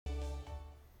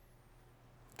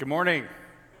Good morning.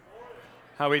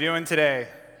 How are we doing today?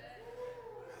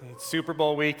 It's Super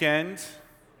Bowl weekend.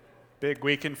 Big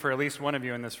weekend for at least one of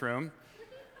you in this room.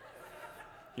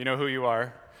 You know who you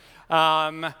are.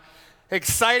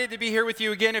 Excited to be here with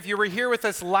you again. If you were here with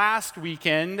us last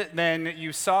weekend, then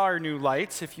you saw our new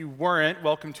lights. If you weren't,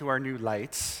 welcome to our new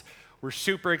lights. We're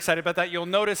super excited about that. You'll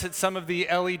notice that some of the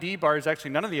LED bars, actually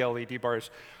none of the LED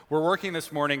bars, were working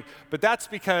this morning, but that's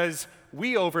because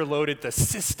we overloaded the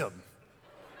system.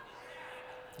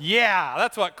 Yeah,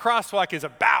 that's what Crosswalk is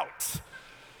about.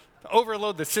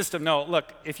 Overload the system. No,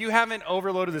 look, if you haven't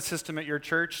overloaded the system at your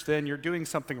church, then you're doing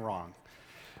something wrong.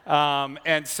 But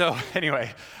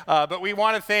we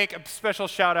want to thank a special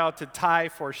shout out to Ty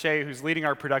Forche, who's leading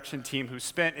our production team, who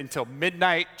spent until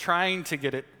midnight trying to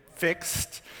get it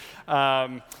fixed.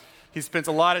 He spends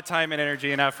a lot of time and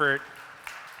energy and effort.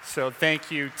 So thank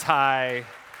you, Ty,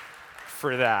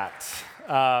 for that.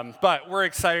 But we're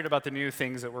excited about the new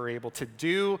things that we're able to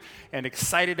do and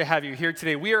excited to have you here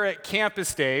today. We are at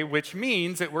Campus Day, which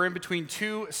means that we're in between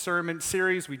two sermon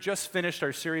series. We just finished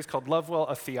our series called Love Well,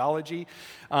 a Theology.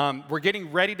 We're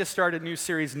getting ready to start a new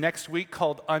series next week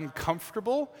called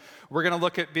Uncomfortable. We're going to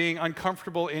look at being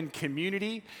uncomfortable in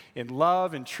community, in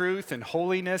love and truth and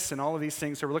holiness and all of these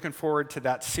things. So we're looking forward to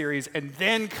that series. And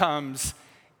then comes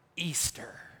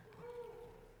Easter.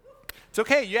 It's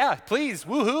okay, yeah, please,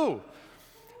 woohoo.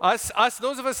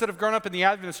 Those of us that have grown up in the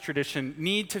Adventist tradition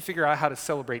need to figure out how to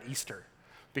celebrate Easter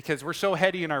because we're so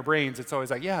heady in our brains. It's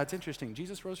always like, yeah, it's interesting.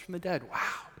 Jesus rose from the dead. Wow.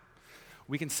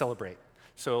 We can celebrate.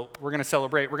 So we're going to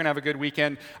celebrate. We're going to have a good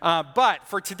weekend. But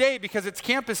for today, because it's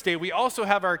Campus Day, we also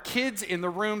have our kids in the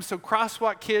room. So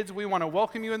Crosswalk kids, we want to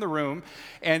welcome you in the room.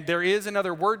 And there is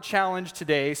another word challenge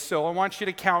today. So I want you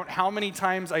to count how many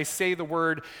times I say the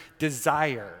word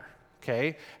desire.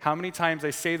 Okay? How many times I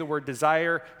say the word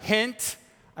desire. Hint,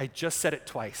 I just said it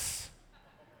twice.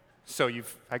 So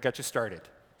I got you started.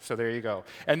 So there you go.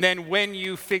 And then when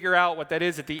you figure out what that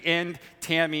is at the end,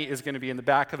 Tammy is going to be in the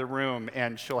back of the room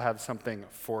and she'll have something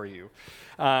for you.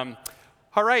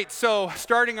 All right, so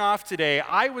starting off today,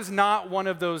 I was not one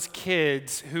of those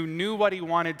kids who knew what he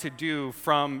wanted to do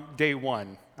from day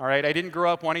one. All right, I didn't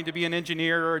grow up wanting to be an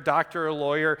engineer or a doctor or a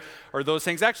lawyer or those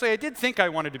things. Actually, I did think I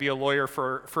wanted to be a lawyer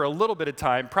for a little bit of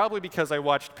time, probably because I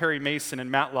watched Perry Mason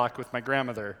and Matlock with my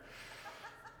grandmother.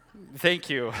 Thank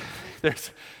you.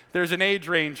 There's an age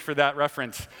range for that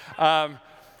reference. And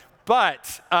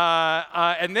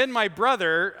then my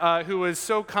brother, who was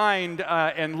so kind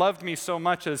and loved me so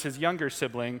much as his younger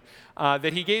sibling,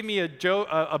 that he gave me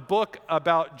a book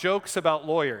about jokes about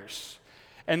lawyers.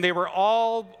 And they were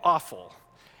all awful.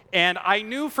 And I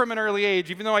knew from an early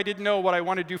age, even though I didn't know what I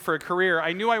wanted to do for a career,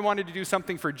 I knew I wanted to do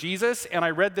something for Jesus. And I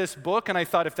read this book and I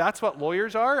thought, if that's what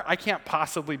lawyers are, I can't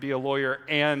possibly be a lawyer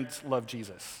and love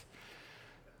Jesus.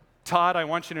 Todd, I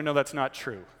want you to know that's not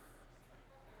true.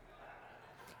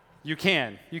 You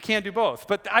can do both.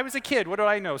 But I was a kid, what do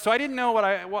I know? So I didn't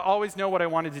always know what I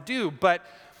wanted to do. But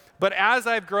as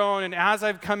I've grown and as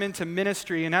I've come into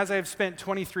ministry and as I've spent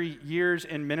 23 years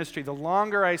in ministry, the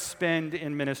longer I spend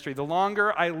in ministry, the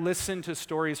longer I listen to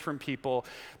stories from people,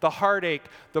 the heartache,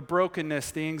 the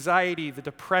brokenness, the anxiety, the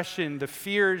depression, the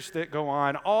fears that go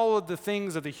on, all of the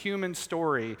things of the human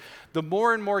story, the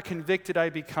more and more convicted I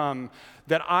become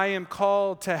that I am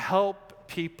called to help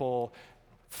people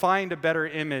find a better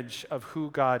image of who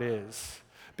God is.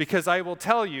 Because I will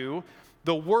tell you,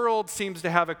 the world seems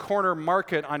to have a corner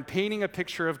market on painting a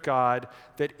picture of God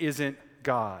that isn't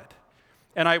God.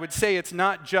 And I would say it's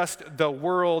not just the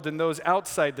world and those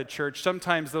outside the church.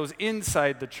 Sometimes those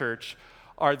inside the church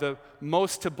are the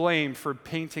most to blame for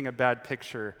painting a bad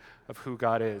picture of who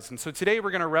God is. And so today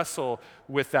we're going to wrestle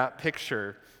with that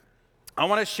picture. I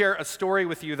want to share a story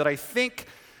with you that I think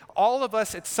all of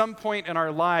us at some point in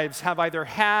our lives have either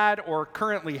had or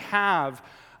currently have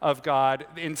of God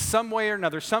in some way or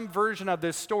another, some version of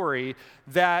this story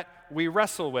that we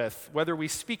wrestle with, whether we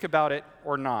speak about it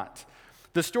or not.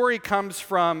 The story comes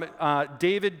from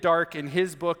David Dark in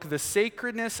his book, The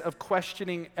Sacredness of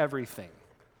Questioning Everything.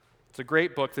 It's a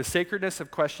great book, The Sacredness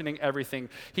of Questioning Everything.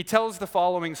 He tells the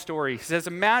following story. He says,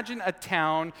 imagine a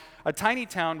tiny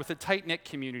town with a tight-knit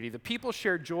community. The people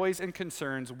share joys and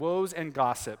concerns, woes and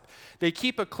gossip. They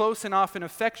keep a close and often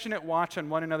affectionate watch on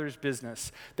one another's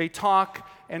business. They talk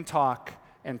and talk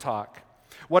and talk.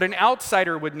 What an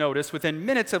outsider would notice within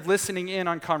minutes of listening in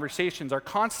on conversations are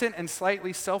constant and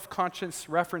slightly self-conscious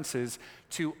references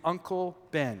to Uncle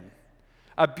Ben.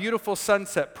 A beautiful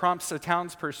sunset prompts a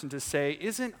townsperson to say,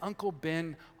 "Isn't Uncle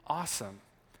Ben awesome?"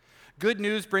 Good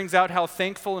news brings out how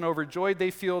thankful and overjoyed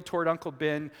they feel toward Uncle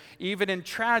Ben. Even in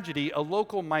tragedy, a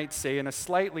local might say in a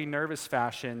slightly nervous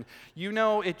fashion, you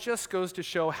know, it just goes to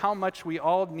show how much we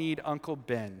all need Uncle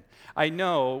Ben. I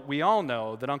know, we all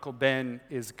know that Uncle Ben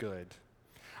is good.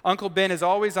 Uncle Ben is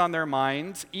always on their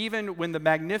minds. Even when the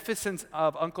magnificence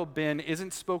of Uncle Ben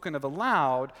isn't spoken of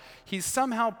aloud, he's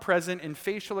somehow present in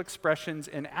facial expressions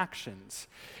and actions.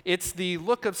 It's the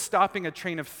look of stopping a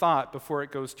train of thought before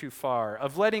it goes too far,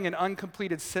 of letting an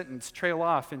uncompleted sentence trail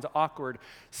off into awkward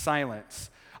silence,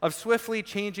 of swiftly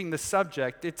changing the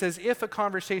subject. It's as if a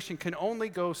conversation can only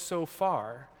go so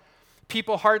far.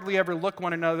 People hardly ever look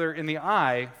one another in the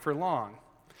eye for long.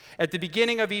 At the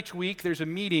beginning of each week, there's a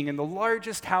meeting in the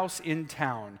largest house in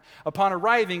town. Upon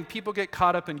arriving, people get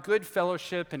caught up in good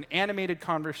fellowship and animated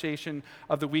conversation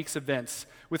of the week's events,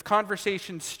 with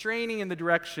conversation straining in the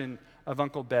direction of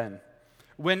Uncle Ben.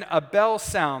 When a bell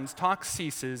sounds, talk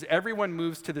ceases, everyone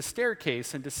moves to the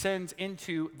staircase and descends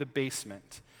into the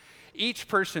basement. Each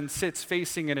person sits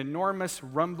facing an enormous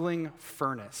rumbling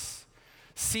furnace.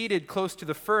 Seated close to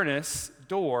the furnace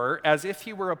door, as if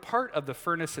he were a part of the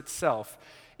furnace itself,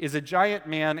 is a giant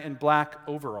man in black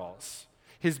overalls.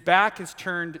 His back is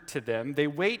turned to them. They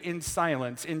wait in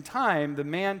silence. In time, the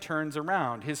man turns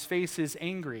around. His face is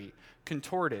angry,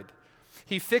 contorted.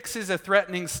 He fixes a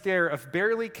threatening stare of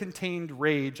barely contained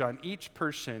rage on each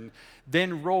person,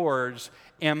 then roars,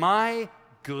 "Am I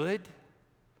good?"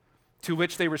 To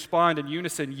which they respond in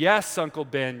unison, "Yes, Uncle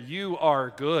Ben, you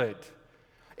are good."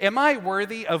 "Am I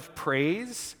worthy of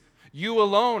praise?" "You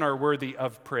alone are worthy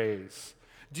of praise."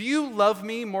 "Do you love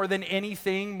me more than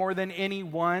anything, more than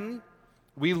anyone?"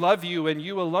 "We love you and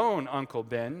you alone, Uncle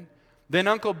Ben." Then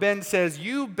Uncle Ben says,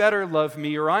 "You better love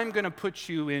me or I'm going to put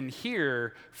you in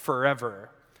here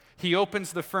forever." He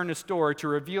opens the furnace door to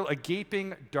reveal a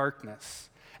gaping darkness.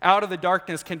 Out of the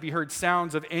darkness can be heard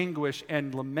sounds of anguish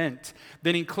and lament.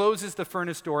 Then he closes the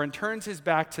furnace door and turns his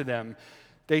back to them.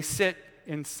 They sit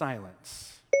in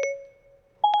silence.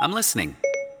 I'm listening.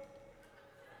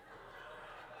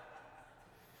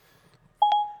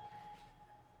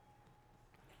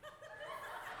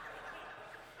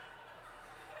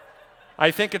 I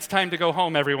think it's time to go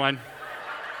home, everyone.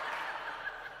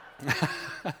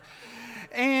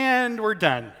 And we're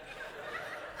done.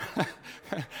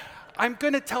 I'm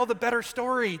going to tell the better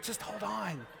story. Just hold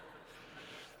on.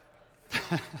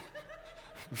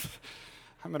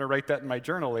 I'm going to write that in my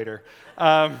journal later.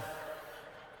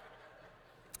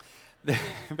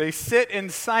 They sit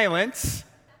in silence.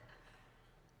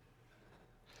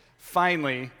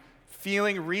 Finally,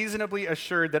 feeling reasonably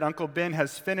assured that Uncle Ben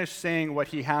has finished saying what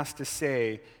he has to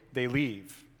say, they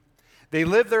leave. They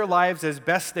live their lives as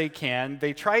best they can.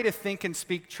 They try to think and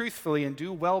speak truthfully and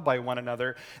do well by one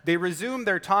another. They resume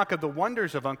their talk of the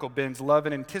wonders of Uncle Ben's love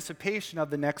in anticipation of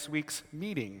the next week's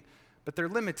meeting. But they're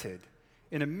limited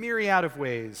in a myriad of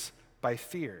ways by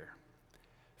fear.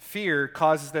 Fear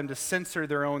causes them to censor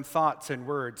their own thoughts and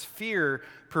words. Fear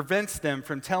prevents them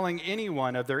from telling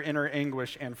anyone of their inner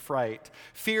anguish and fright.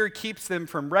 Fear keeps them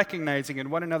from recognizing in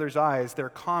one another's eyes their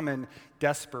common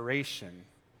desperation.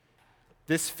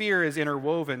 This fear is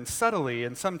interwoven subtly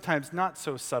and sometimes not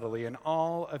so subtly in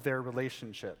all of their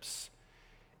relationships.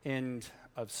 End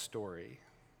of story.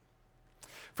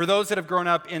 For those that have grown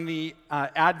up in the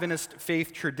Adventist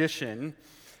faith tradition,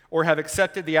 or have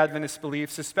accepted the Adventist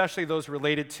beliefs, especially those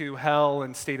related to hell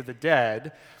and state of the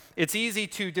dead, it's easy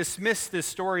to dismiss this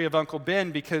story of Uncle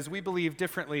Ben because we believe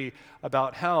differently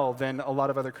about hell than a lot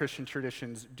of other Christian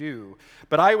traditions do.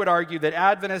 But I would argue that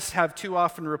Adventists have too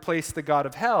often replaced the God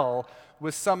of hell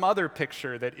with some other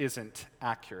picture that isn't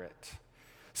accurate.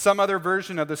 Some other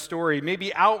version of the story.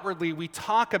 Maybe outwardly we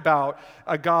talk about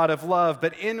a God of love,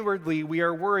 but inwardly we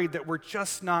are worried that we're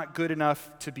just not good enough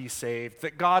to be saved,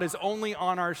 that God is only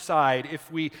on our side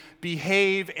if we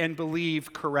behave and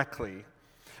believe correctly.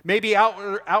 Maybe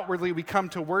outwardly we come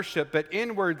to worship, but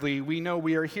inwardly we know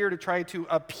we are here to try to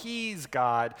appease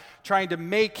God, trying to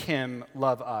make him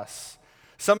love us.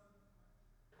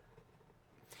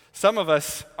 Some of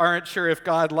us aren't sure if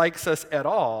God likes us at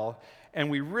all,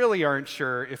 and we really aren't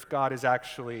sure if God is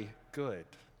actually good.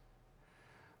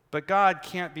 But God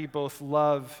can't be both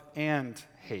love and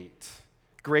hate,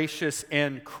 gracious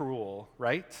and cruel,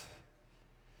 right?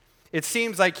 It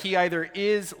seems like he either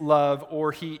is love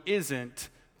or he isn't,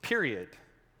 period.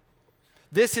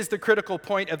 This is the critical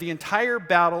point of the entire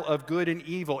battle of good and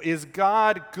evil. Is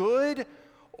God good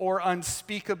or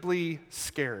unspeakably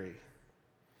scary?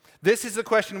 This is the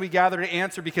question we gather to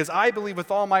answer because I believe with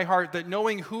all my heart that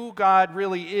knowing who God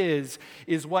really is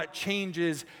what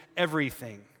changes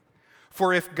everything.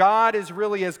 For if God is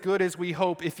really as good as we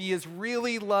hope, if he is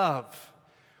really love,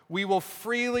 we will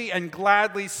freely and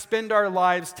gladly spend our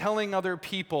lives telling other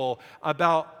people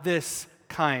about this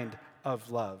kind of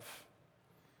love.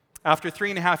 After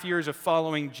 3.5 years of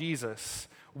following Jesus,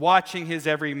 watching his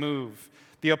every move,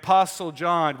 the Apostle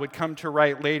John would come to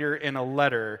write later in a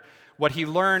letter what he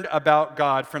learned about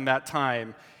God from that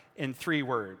time in 3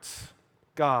 words: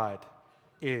 God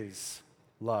is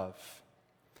love.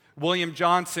 William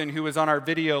Johnson, who was on our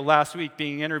video last week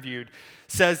being interviewed,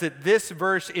 says that this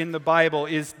verse in the Bible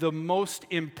is the most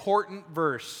important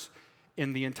verse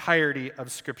in the entirety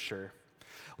of Scripture.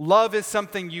 Love is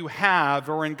something you have,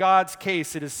 or in God's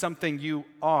case, it is something you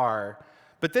are.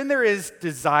 But then there is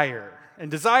desire.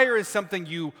 And desire is something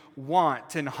you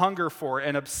want and hunger for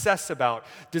and obsess about.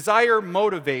 Desire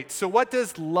motivates. So what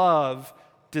does love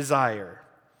desire?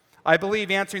 I believe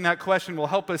answering that question will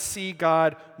help us see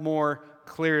God more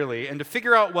clearly. And to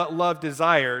figure out what love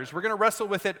desires, we're going to wrestle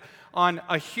with it on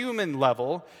a human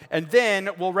level, and then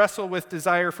we'll wrestle with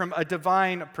desire from a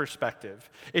divine perspective.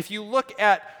 If you look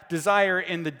at desire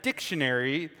in the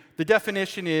dictionary, the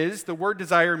definition is the word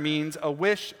desire means a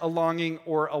wish, a longing,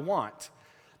 or a want.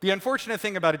 The unfortunate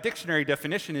thing about a dictionary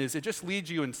definition is it just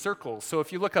leads you in circles. So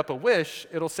if you look up a wish,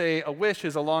 it'll say a wish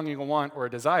is a longing, a want, or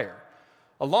a desire.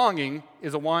 A longing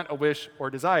is a want, a wish, or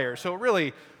desire. So it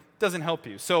really doesn't help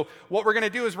you. So what we're going to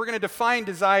do is we're going to define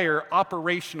desire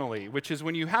operationally, which is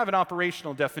when you have an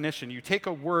operational definition, you take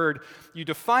a word, you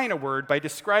define a word by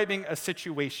describing a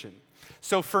situation.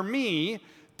 So for me,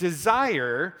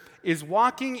 desire is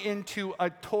walking into a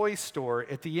toy store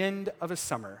at the end of a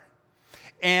summer,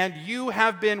 and you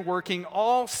have been working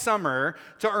all summer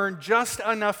to earn just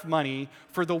enough money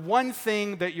for the one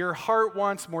thing that your heart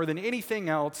wants more than anything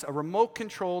else: a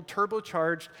remote-controlled,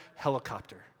 turbocharged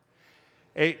helicopter.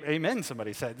 Amen,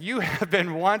 somebody said. You have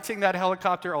been wanting that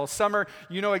helicopter all summer.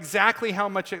 You know exactly how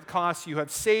much it costs. You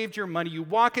have saved your money. You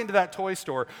walk into that toy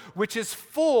store, which is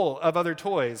full of other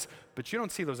toys, but you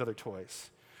don't see those other toys.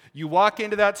 You walk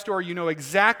into that store, you know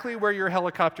exactly where your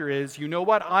helicopter is. You know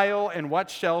what aisle and what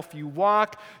shelf. You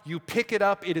walk, you pick it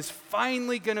up. It is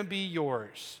finally going to be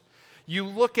yours. You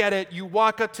look at it, you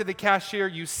walk up to the cashier,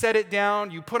 you set it down,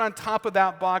 you put on top of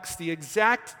that box the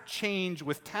exact change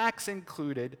with tax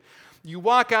included. You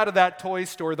walk out of that toy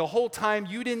store. The whole time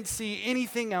you didn't see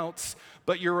anything else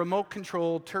but your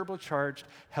remote-controlled, turbocharged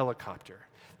helicopter.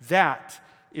 That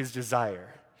is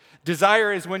desire.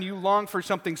 Desire is when you long for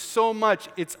something so much,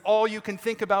 it's all you can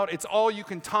think about, it's all you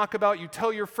can talk about. You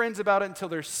tell your friends about it until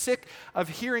they're sick of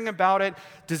hearing about it.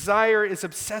 Desire is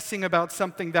obsessing about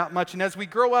something that much. And as we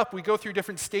grow up, we go through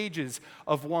different stages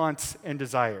of wants and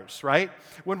desires, right?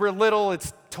 When we're little,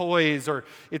 it's toys or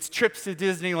it's trips to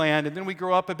Disneyland, and then we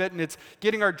grow up a bit and it's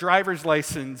getting our driver's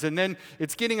license, and then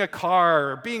it's getting a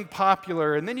car or being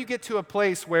popular, and then you get to a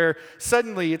place where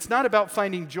suddenly it's not about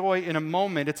finding joy in a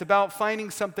moment, it's about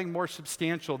finding something more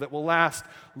substantial that will last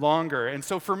longer. And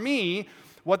so for me,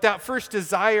 what that first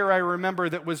desire I remember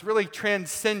that was really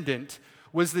transcendent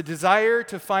was the desire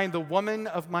to find the woman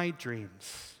of my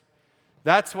dreams.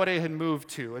 That's what it had moved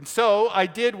to. And so I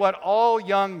did what all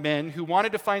young men who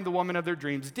wanted to find the woman of their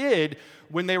dreams did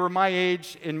when they were my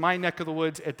age in my neck of the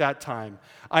woods at that time.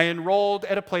 I enrolled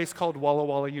at a place called Walla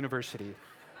Walla University.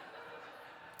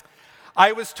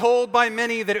 I was told by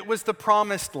many that it was the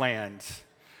promised land,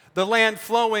 the land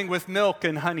flowing with milk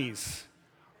and honeys.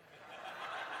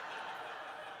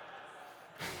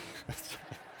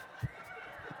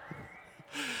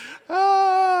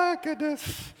 Ah,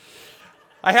 goodness.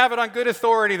 I have it on good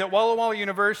authority that Walla Walla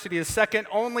University is second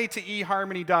only to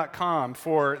eHarmony.com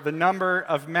for the number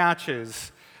of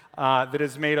matches that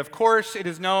is made. Of course, it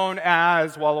is known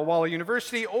as Walla Walla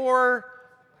University or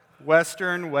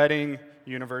Western Wedding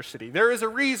University. There is a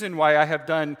reason why I have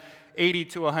done 80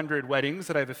 to 100 weddings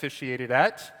that I've officiated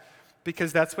at,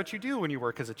 because that's what you do when you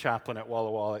work as a chaplain at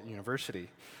Walla Walla University.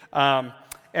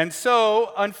 And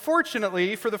so,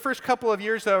 unfortunately, for the first couple of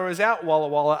years that I was at Walla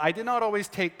Walla, I did not always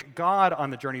take God on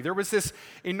the journey. There was this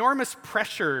enormous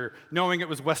pressure, knowing it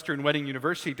was Western Wedding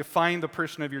University, to find the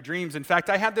person of your dreams. In fact,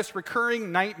 I had this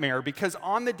recurring nightmare because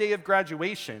on the day of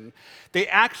graduation, they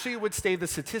actually would say the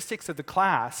statistics of the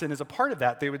class, and as a part of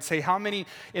that, they would say how many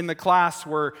in the class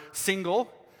were single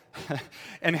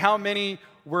and how many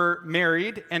were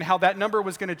married, and how that number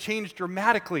was going to change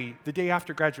dramatically the day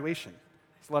after graduation.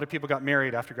 A lot of people got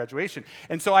married after graduation.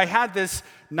 And so I had this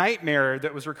nightmare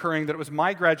that was recurring, that it was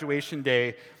my graduation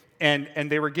day, and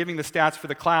they were giving the stats for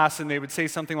the class, and they would say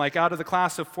something like, out of the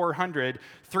class of 400,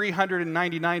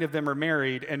 399 of them are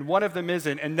married, and one of them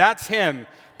isn't, and that's him,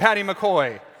 Patty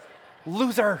McCoy.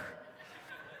 Loser.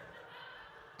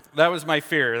 That was my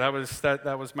fear.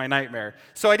 That was my nightmare.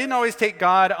 So I didn't always take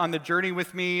God on the journey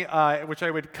with me, which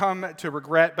I would come to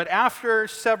regret. But after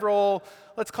several,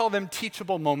 let's call them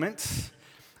teachable moments,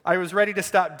 I was ready to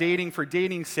stop dating for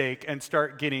dating's sake and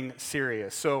start getting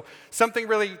serious. So something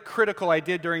really critical I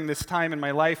did during this time in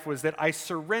my life was that I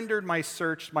surrendered my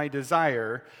search, my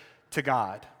desire, to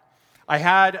God. I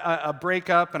had a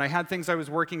breakup, and I had things I was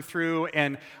working through,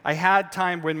 and I had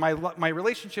time when my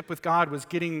relationship with God was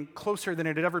getting closer than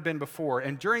it had ever been before.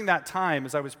 And during that time,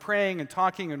 as I was praying and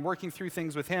talking and working through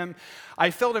things with Him, I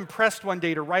felt impressed one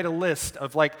day to write a list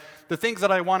of like the things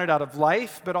that I wanted out of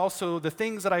life, but also the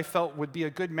things that I felt would be a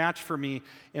good match for me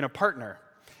in a partner.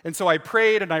 And so I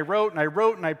prayed and I wrote and I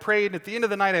wrote and I prayed. And at the end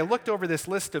of the night, I looked over this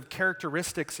list of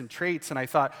characteristics and traits and I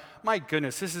thought, my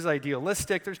goodness, this is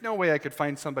idealistic. There's no way I could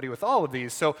find somebody with all of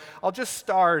these. So I'll just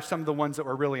star some of the ones that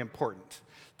were really important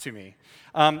to me.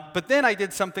 But then I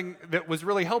did something that was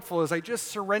really helpful is I just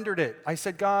surrendered it. I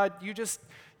said, God, you just,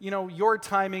 your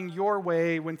timing, your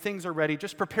way, when things are ready,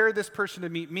 just prepare this person to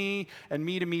meet me and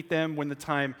me to meet them when the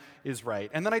time is right.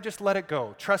 And then I just let it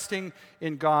go, trusting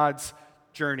in God's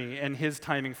journey and His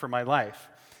timing for my life.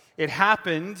 It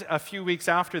happened a few weeks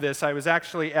after this. I was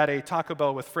actually at a Taco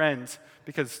Bell with friends,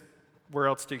 because where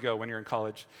else do you go when you're in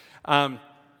college? And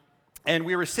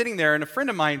we were sitting there, and a friend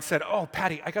of mine said, "Oh,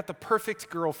 Patty, I got the perfect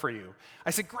girl for you."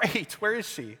 I said, "Great, where is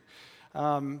she?"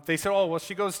 They said, "Oh, well,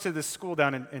 she goes to this school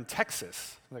down in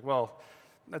Texas." I'm like, well,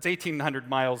 that's 1,800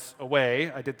 miles away.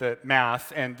 I did the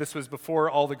math, and this was before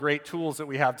all the great tools that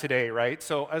we have today, right?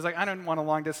 So I was like, I don't want a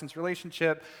long-distance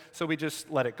relationship, so we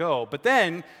just let it go. But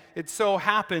then it so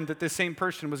happened that this same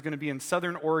person was going to be in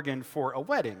Southern Oregon for a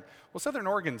wedding. Well, Southern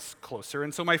Oregon's closer,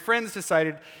 and so my friends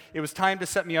decided it was time to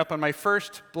set me up on my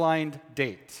first blind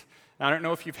date. Now, I don't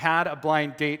know if you've had a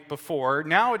blind date before.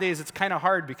 Nowadays, it's kind of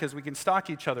hard because we can stalk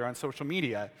each other on social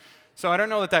media. So I don't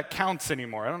know that counts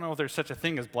anymore. I don't know if there's such a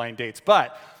thing as blind dates.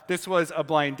 But this was a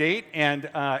blind date, and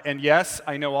yes,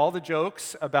 I know all the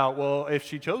jokes about, well, if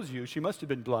she chose you, she must have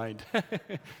been blind.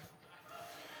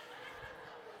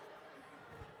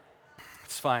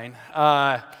 It's fine.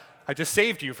 I just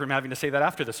saved you from having to say that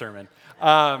after the sermon.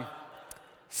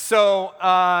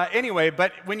 Anyway,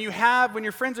 but when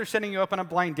your friends are setting you up on a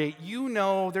blind date, you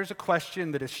know there's a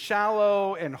question that is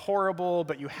shallow and horrible,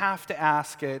 but you have to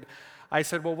ask it. I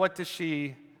said, well, what does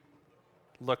she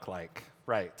look like?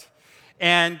 Right.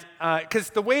 And because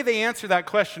the way they answer that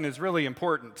question is really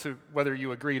important to whether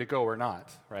you agree to go or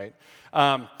not, right?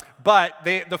 But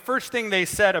the first thing they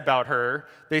said about her,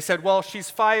 they said, well, she's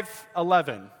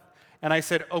 5'11". And I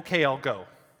said, okay, I'll go.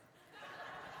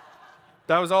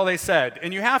 That was all they said.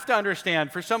 And you have to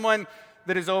understand, for someone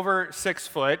that is over 6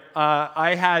 foot,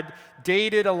 I had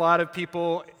dated a lot of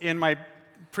people in my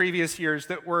previous years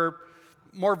that were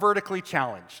more vertically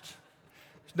challenged.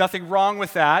 There's nothing wrong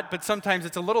with that, but sometimes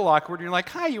it's a little awkward. And you're like,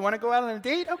 hi, you want to go out on a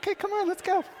date? Okay, come on, let's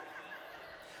go.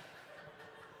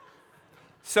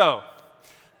 So,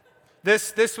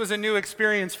 this was a new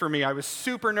experience for me. I was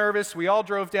super nervous. We all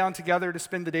drove down together to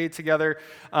spend the day together.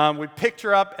 We picked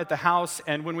her up at the house,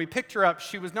 and when we picked her up,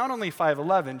 she was not only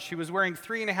 5'11", she was wearing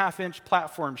 3.5-inch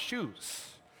platform shoes.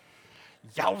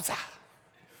 Yowza.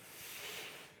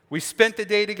 We spent the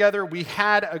day together. We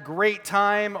had a great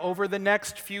time. Over the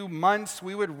next few months,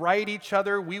 we would write each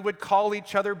other. We would call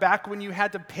each other back when you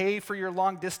had to pay for your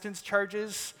long-distance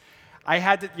charges.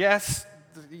 Yes,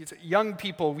 young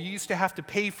people, we used to have to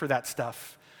pay for that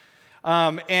stuff.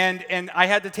 And I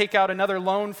had to take out another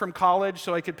loan from college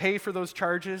so I could pay for those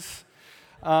charges.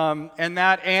 And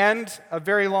a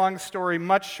very long story,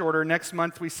 much shorter. Next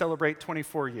month, we celebrate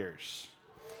 24 years.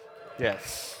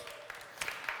 Yes.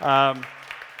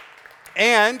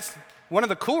 And one of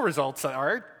the cool results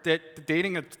are that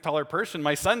dating a taller person,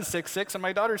 my son's 6'6" and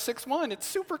my daughter's 6'1". It's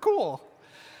super cool.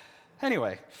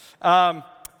 Anyway,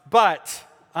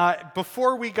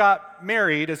 before we got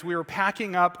married, as we were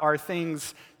packing up our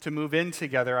things to move in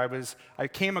together, I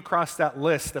came across that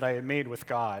list that I had made with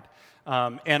God.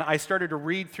 And I started to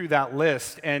read through that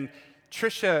list. And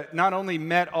Trisha not only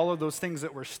met all of those things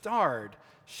that were starred,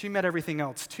 she met everything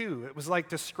else too. It was like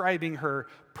describing her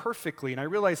perfectly. And I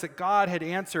realized that God had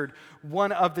answered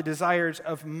one of the desires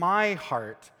of my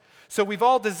heart. So we've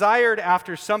all desired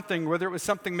after something, whether it was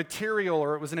something material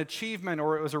or it was an achievement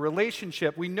or it was a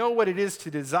relationship. We know what it is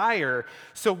to desire.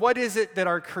 So what is it that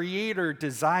our Creator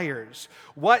desires?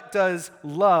 What does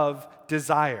love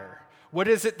desire? What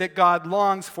is it that God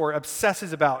longs for,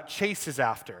 obsesses about, chases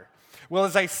after? Well,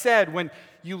 as I said, when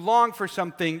you long for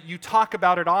something, you talk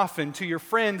about it often to your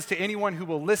friends, to anyone who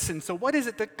will listen. So what is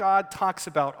it that God talks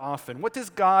about often? What does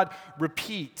God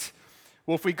repeat?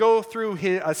 Well, if we go through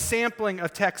a sampling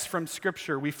of texts from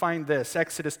Scripture, we find this,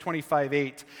 Exodus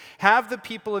 25:8. Have the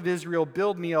people of Israel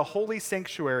build me a holy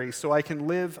sanctuary so I can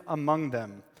live among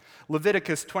them.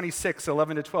 Leviticus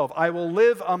 26:11-12. I will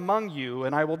live among you,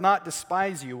 and I will not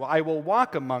despise you. I will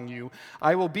walk among you.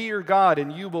 I will be your God,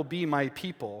 and you will be my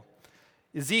people.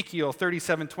 Ezekiel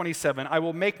 37:27. I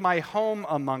will make my home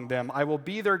among them. I will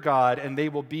be their God, and they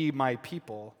will be my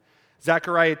people.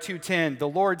 Zechariah 2:10, the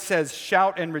Lord says,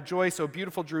 shout and rejoice, O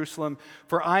beautiful Jerusalem,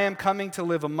 for I am coming to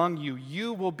live among you.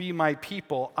 You will be my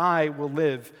people. I will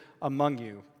live among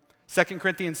you. 2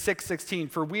 Corinthians 6:16,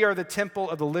 for we are the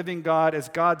temple of the living God, as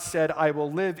God said, I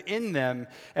will live in them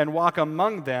and walk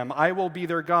among them. I will be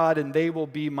their God, and they will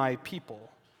be my people.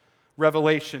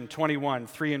 Revelation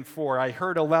 21:3-4, I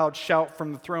heard a loud shout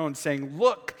from the throne saying,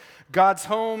 look, God's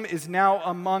home is now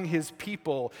among his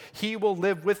people. He will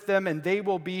live with them, and they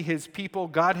will be his people.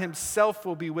 God himself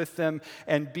will be with them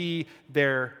and be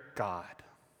their God.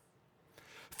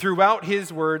 Throughout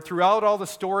his word, throughout all the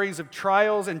stories of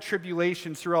trials and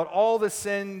tribulations, throughout all the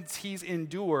sins he's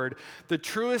endured, the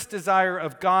truest desire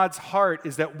of God's heart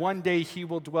is that one day he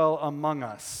will dwell among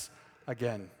us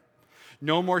again.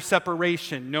 No more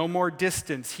separation, no more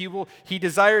distance. He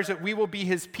desires that we will be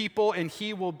his people and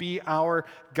he will be our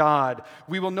God.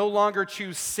 We will no longer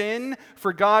choose sin,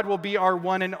 for God will be our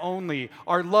one and only.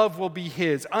 Our love will be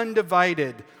his,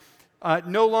 undivided.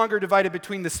 No longer divided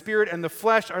between the spirit and the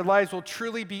flesh. Our lives will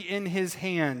truly be in his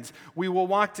hands. We will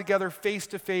walk together face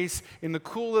to face in the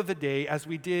cool of the day as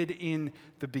we did in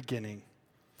the beginning.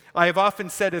 I have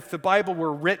often said if the Bible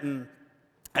were written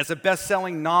as a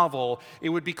best-selling novel, it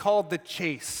would be called The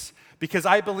Chase, because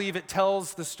I believe it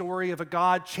tells the story of a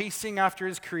God chasing after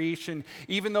his creation.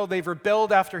 Even though they've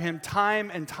rebelled after him time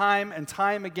and time and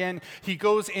time again, he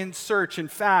goes in search. In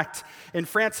fact, in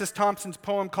Francis Thompson's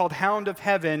poem called Hound of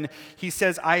Heaven, he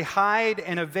says, I hide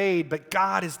and evade, but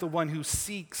God is the one who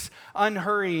seeks,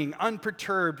 unhurrying,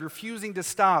 unperturbed, refusing to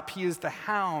stop. He is the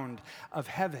hound of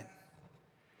heaven.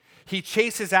 He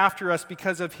chases after us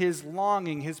because of his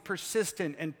longing, his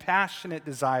persistent and passionate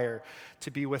desire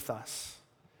to be with us.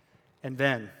 And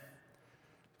then,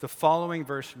 the following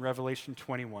verse in Revelation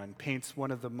 21 paints one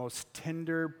of the most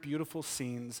tender, beautiful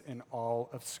scenes in all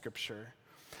of Scripture.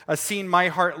 A scene my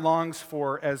heart longs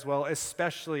for as well,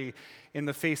 especially in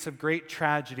the face of great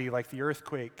tragedy like the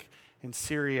earthquake in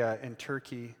Syria and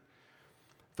Turkey,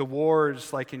 the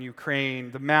wars like in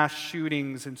Ukraine, the mass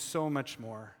shootings, and so much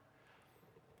more.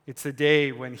 It's the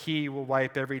day when he will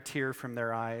wipe every tear from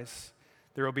their eyes.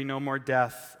 There will be no more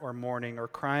death or mourning or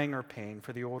crying or pain,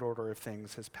 for the old order of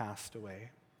things has passed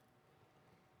away.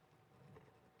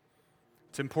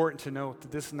 It's important to note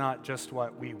that this is not just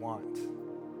what we want.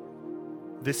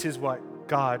 This is what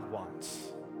God wants.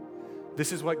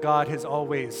 This is what God has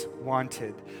always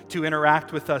wanted, to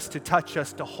interact with us, to touch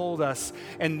us, to hold us.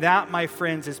 And that, my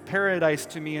friends, is paradise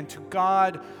to me, and to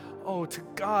God, to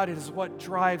God it is what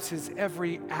drives his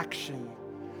every action.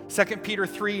 2 Peter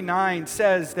 3:9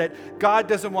 says that God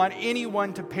doesn't want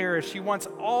anyone to perish. He wants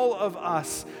all of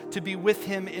us to be with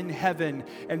him in heaven.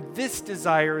 And this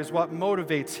desire is what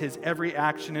motivates his every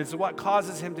action. It is what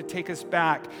causes him to take us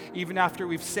back even after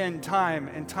we've sinned time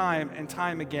and time and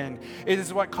time again. It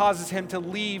is what causes him to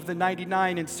leave the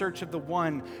 99 in search of the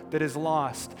one that is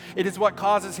lost. It is what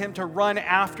causes him to run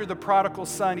after the prodigal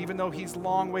son even though he's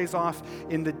long ways off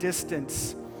in the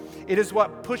distance. It is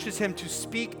what pushes him to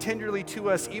speak tenderly to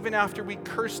us even after we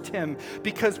cursed him,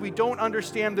 because we don't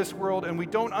understand this world and we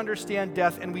don't understand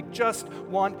death and we just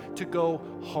want to go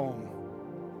home.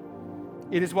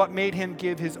 It is what made him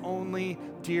give his only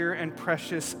dear and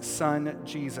precious son,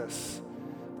 Jesus,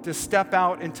 to step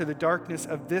out into the darkness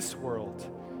of this world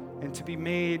and to be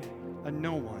made a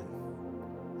no one,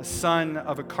 a son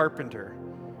of a carpenter,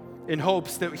 in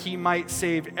hopes that he might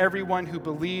save everyone who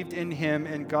believed in him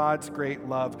and God's great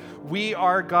love. We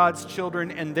are God's children,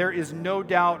 and there is no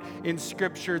doubt in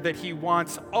Scripture that he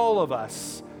wants all of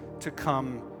us to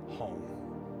come home.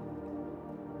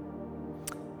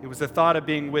 It was the thought of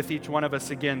being with each one of us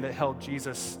again that held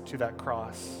Jesus to that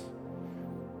cross.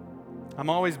 I'm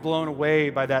always blown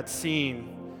away by that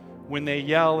scene when they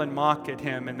yell and mock at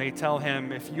him and they tell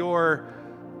him, if you're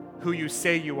who you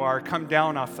say you are, come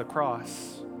down off the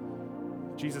cross.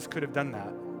 Jesus could have done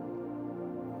that.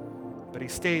 But he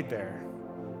stayed there,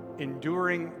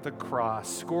 enduring the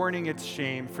cross, scorning its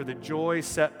shame for the joy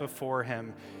set before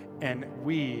him, and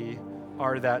we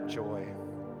are that joy.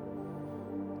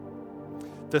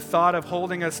 The thought of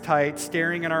holding us tight,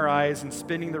 staring in our eyes, and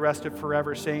spending the rest of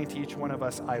forever saying to each one of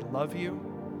us, I love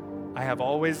you, I have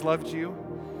always loved you,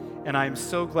 and I'm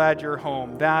so glad you're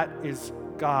home. That is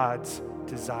God's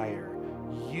desire.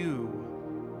 You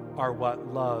are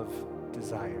what love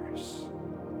desires.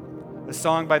 The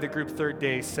song by the group Third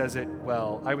Day says it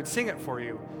well. I would sing it for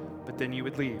you, but then you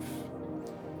would leave.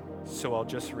 So I'll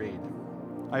just read.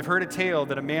 I've heard a tale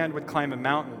that a man would climb a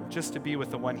mountain just to be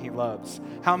with the one he loves.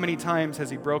 How many times has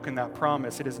he broken that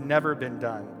promise? It has never been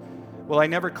done. Well, I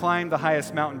never climbed the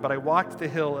highest mountain, but I walked the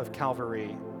hill of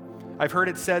Calvary. I've heard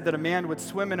it said that a man would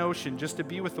swim an ocean just to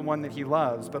be with the one that he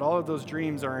loves, but all of those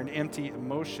dreams are an empty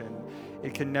emotion.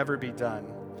 It can never be done.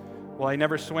 Well, I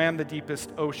never swam the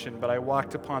deepest ocean, but I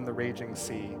walked upon the raging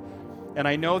sea. And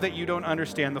I know that you don't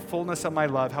understand the fullness of my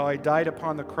love, how I died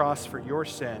upon the cross for your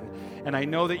sin. And I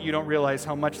know that you don't realize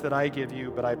how much that I give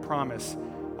you, but I promise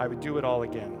I would do it all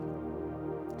again.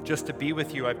 Just to be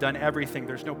with you, I've done everything.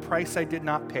 There's no price I did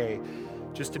not pay.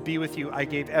 Just to be with you, I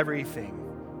gave everything.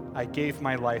 I gave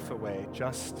my life away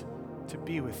just to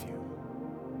be with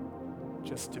you.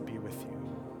 Just to be with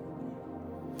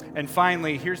you. And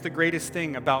finally, here's the greatest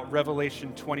thing about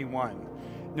Revelation 21.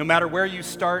 No matter where you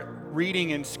start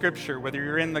reading in Scripture, whether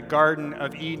you're in the Garden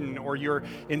of Eden, or you're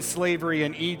in slavery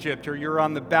in Egypt, or you're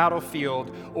on the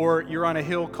battlefield, or you're on a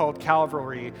hill called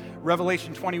Calvary,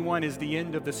 Revelation 21 is the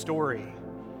end of the story.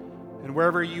 And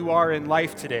wherever you are in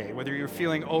life today, whether you're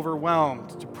feeling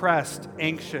overwhelmed, depressed,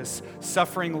 anxious,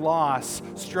 suffering loss,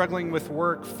 struggling with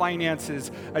work,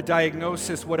 finances, a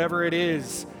diagnosis, whatever it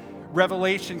is,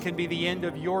 Revelation can be the end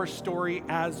of your story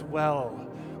as well.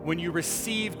 When you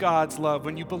receive God's love,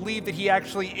 when you believe that He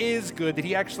actually is good, that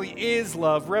He actually is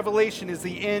love, Revelation is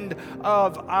the end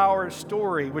of our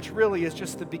story, which really is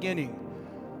just the beginning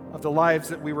of the lives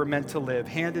that we were meant to live,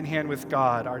 hand in hand with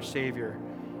God, our Savior,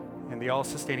 and the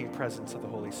all-sustaining presence of the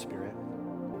Holy Spirit.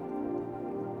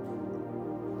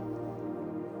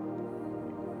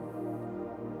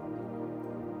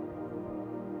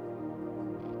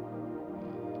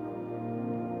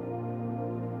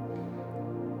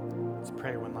 Let's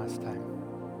pray one last time.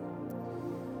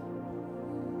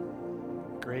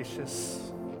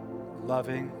 Gracious,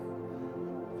 loving,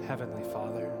 Heavenly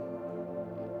Father,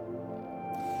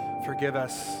 forgive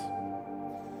us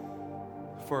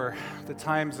for the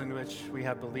times in which we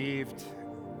have believed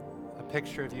a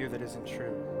picture of you that isn't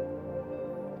true.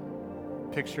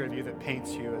 A picture of you that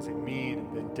paints you as a mean and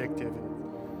vindictive and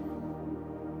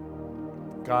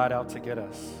God out to get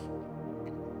us.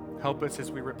 Help us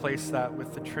as we replace that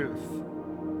with the truth.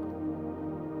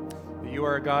 That you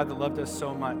are a God that loved us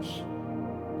so much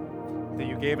that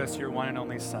you gave us your one and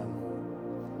only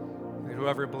Son. That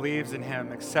whoever believes in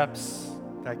Him accepts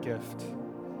that gift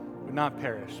would not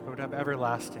perish, but would have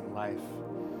everlasting life.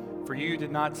 For you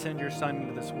did not send your Son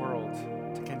into this world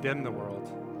to condemn the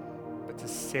world, but to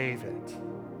save it.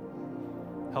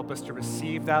 Help us to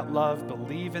receive that love,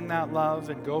 believe in that love,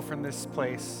 and go from this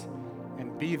place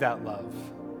and be that love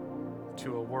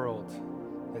to a world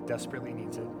that desperately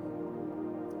needs it.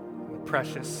 In the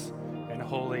precious and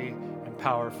holy and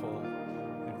powerful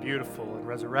and beautiful and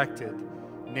resurrected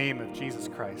name of Jesus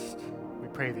Christ, we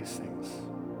pray these things.